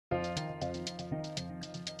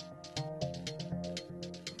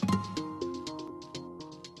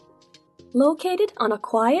Located on a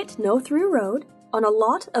quiet, no-through road on a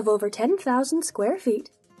lot of over 10,000 square feet,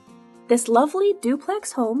 this lovely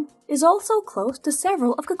duplex home is also close to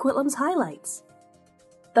several of Coquitlam's highlights.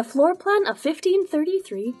 The floor plan of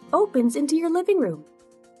 1533 opens into your living room,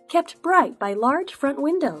 kept bright by large front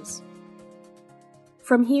windows.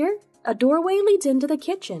 From here, a doorway leads into the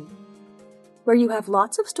kitchen, where you have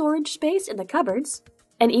lots of storage space in the cupboards,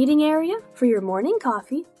 an eating area for your morning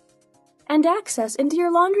coffee, and access into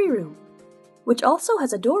your laundry room, which also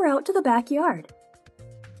has a door out to the backyard.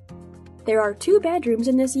 There are 2 bedrooms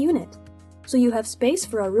in this unit, so you have space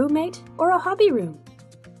for a roommate or a hobby room.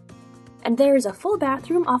 And there is a full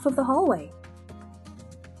bathroom off of the hallway.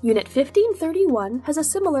 Unit 1531 has a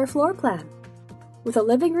similar floor plan, with a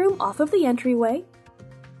living room off of the entryway,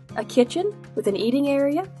 a kitchen with an eating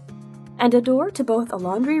area, and a door to both a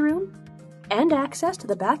laundry room and access to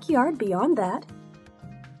the backyard beyond that,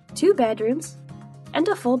 2 bedrooms, and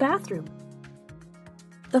a full bathroom.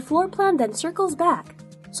 The floor plan then circles back,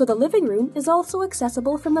 so the living room is also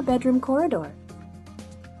accessible from the bedroom corridor.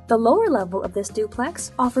 The lower level of this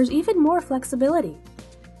duplex offers even more flexibility.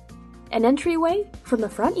 An entryway from the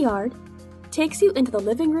front yard takes you into the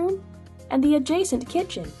living room and the adjacent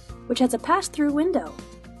kitchen, which has a pass-through window.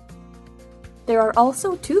 There are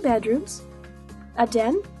also 2 bedrooms, a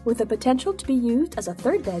den with the potential to be used as a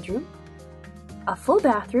 3rd bedroom, a full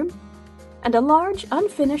bathroom, and a large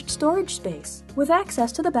unfinished storage space with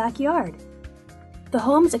access to the backyard. The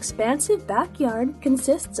home's expansive backyard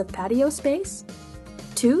consists of patio space,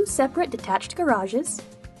 2 separate detached garages,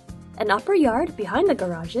 an upper yard behind the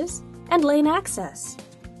garages, and lane access.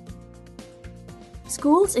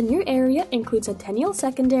 Schools in your area include Centennial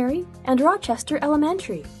Secondary and Rochester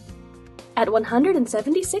Elementary. At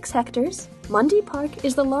 176 hectares, Mundy Park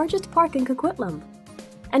is the largest park in Coquitlam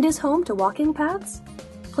and is home to walking paths,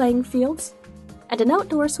 playing fields, and an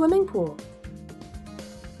outdoor swimming pool.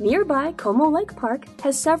 Nearby Como Lake Park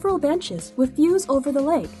has several benches with views over the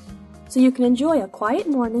lake, so you can enjoy a quiet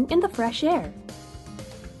morning in the fresh air.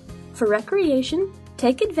 For recreation,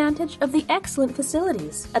 take advantage of the excellent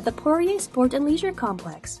facilities at the Poirier Sport and Leisure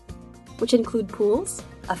Complex, which include pools,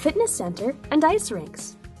 a fitness center, and ice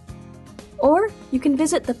rinks. Or you can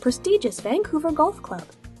visit the prestigious Vancouver Golf Club.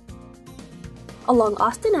 Along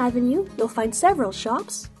Austin Avenue, you'll find several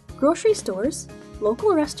shops, grocery stores,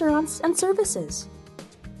 local restaurants, and services,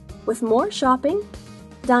 with more shopping,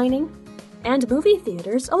 dining, and movie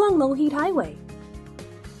theaters along Lougheed Highway.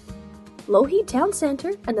 Lougheed Town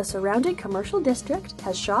Center and the surrounding commercial district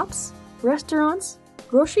has shops, restaurants,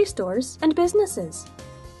 grocery stores, and businesses,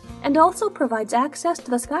 and also provides access to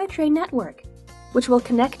the SkyTrain network, which will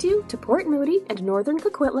connect you to Port Moody and Northern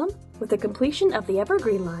Coquitlam with the completion of the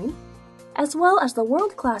Evergreen Line, as well as the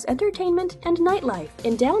world-class entertainment and nightlife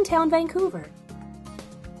in downtown Vancouver.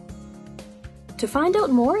 To find out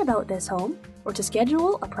more about this home, or to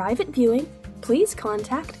schedule a private viewing, please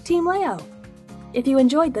contact Team Leo. If you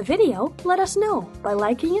enjoyed the video, let us know by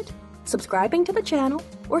liking it, subscribing to the channel,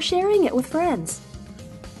 or sharing it with friends.